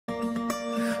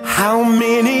How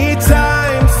many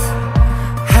times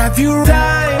have you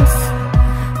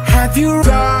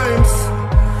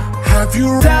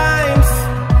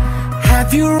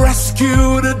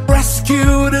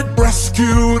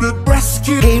rescued it,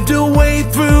 paved a way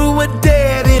through a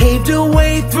dead end, paved a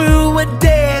way through a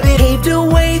dead end, paved a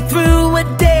way through a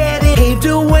dead end, paved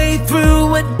a way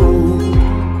through a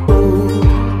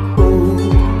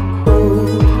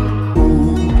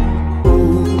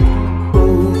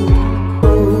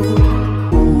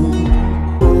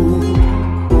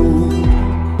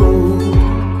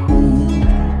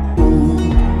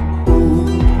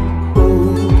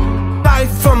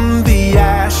from the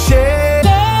ashes.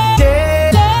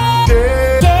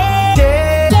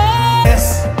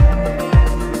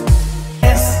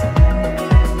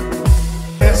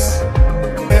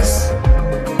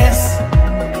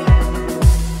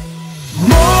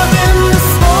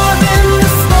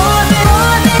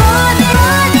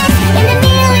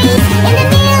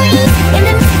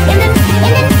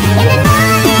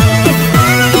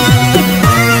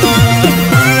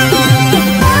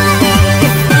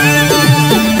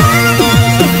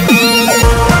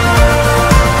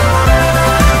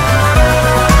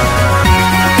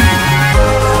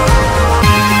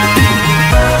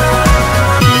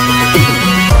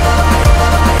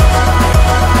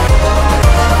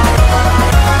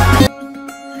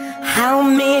 How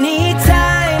many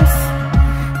times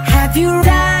have you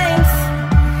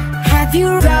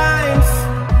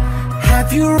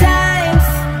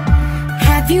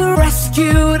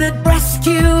rescued it,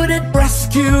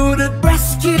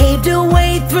 paved a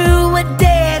way through a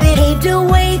dead end, paved a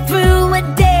way through a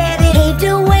dead end, paved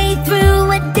a way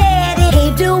through a dead end,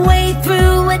 paved a way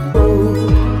through a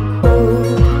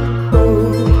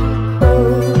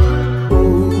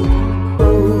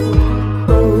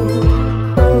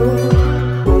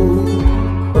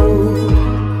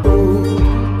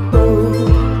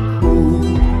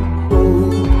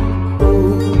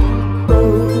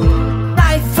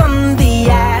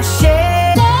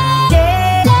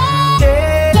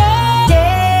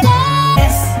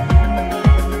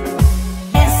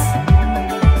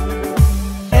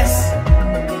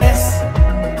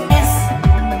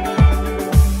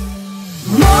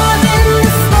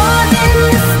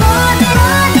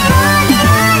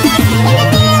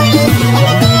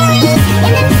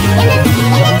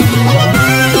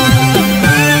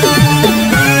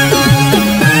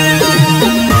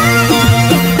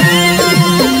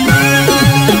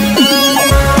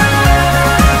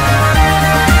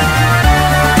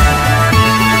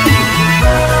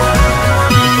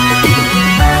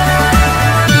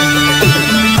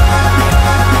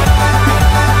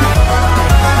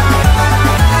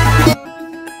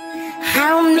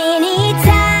How many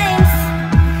times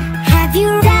have you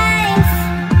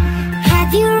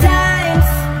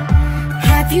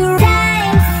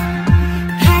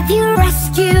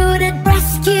rescued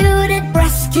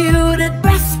it,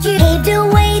 paved a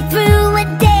way through a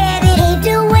dead end, paved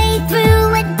a way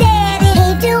through a dead end,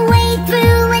 paved a way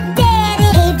through a dead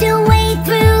end, paved a way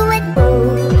through a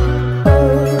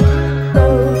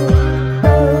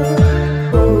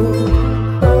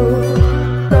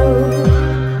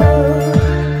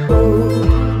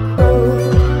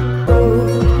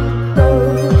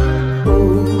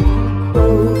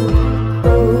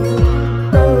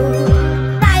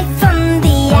Right from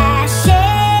the ashes.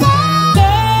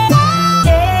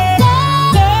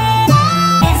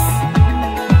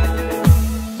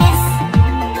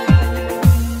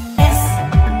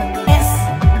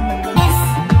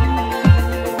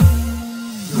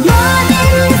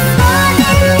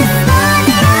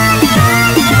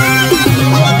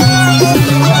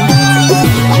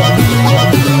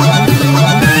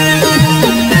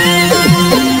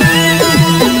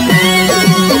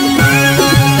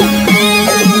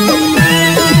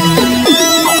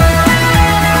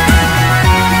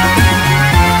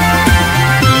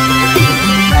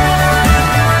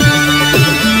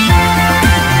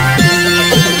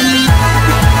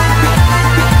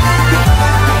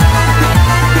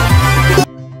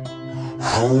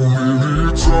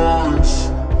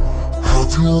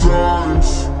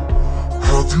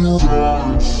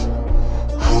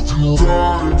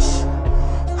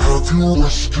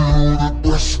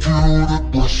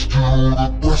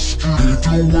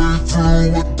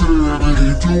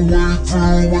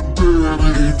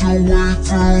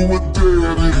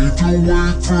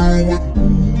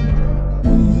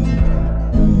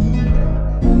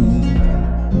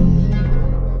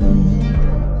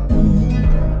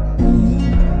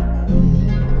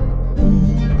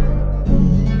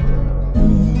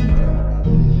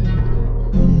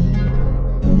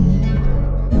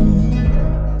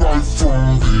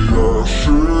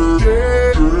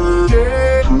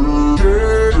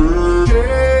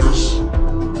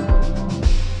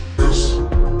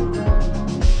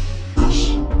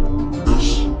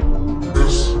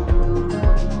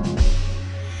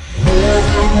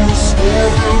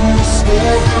 in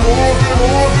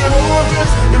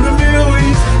the Middle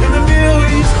East, in the Middle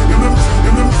East, in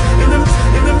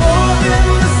the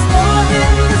marvelous,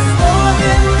 marvelous,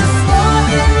 marvelous,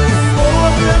 marvelous,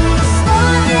 marvelous,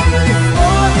 marvelous,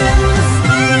 marvelous,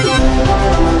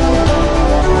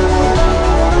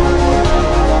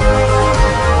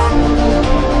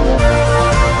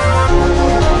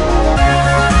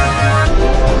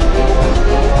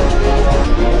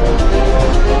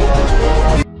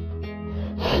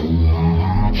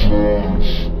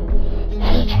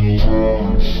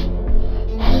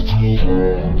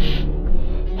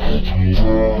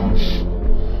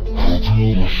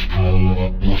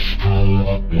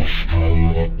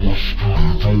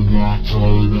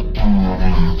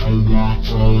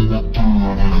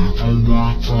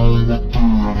 Time